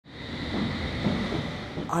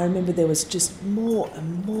I remember there was just more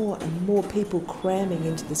and more and more people cramming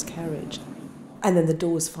into this carriage. And then the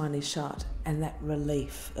doors finally shut, and that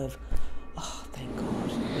relief of, oh, thank God, we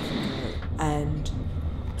can go. And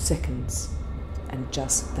seconds, and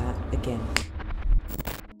just that again.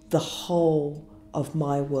 The whole of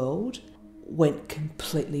my world went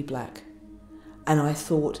completely black. And I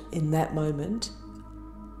thought in that moment,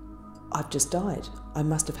 I've just died. I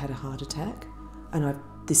must have had a heart attack, and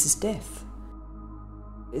this is death.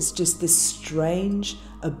 It's just this strange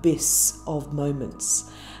abyss of moments.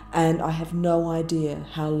 And I have no idea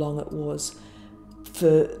how long it was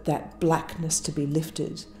for that blackness to be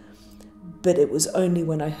lifted. But it was only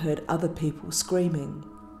when I heard other people screaming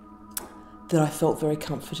that I felt very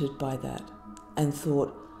comforted by that and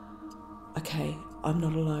thought, okay, I'm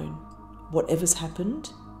not alone. Whatever's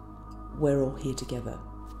happened, we're all here together.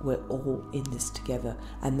 We're all in this together.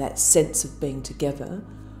 And that sense of being together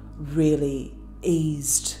really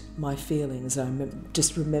eased my feelings. I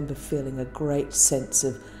just remember feeling a great sense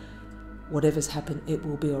of whatever's happened, it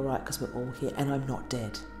will be all right because we're all here. And I'm not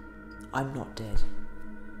dead. I'm not dead.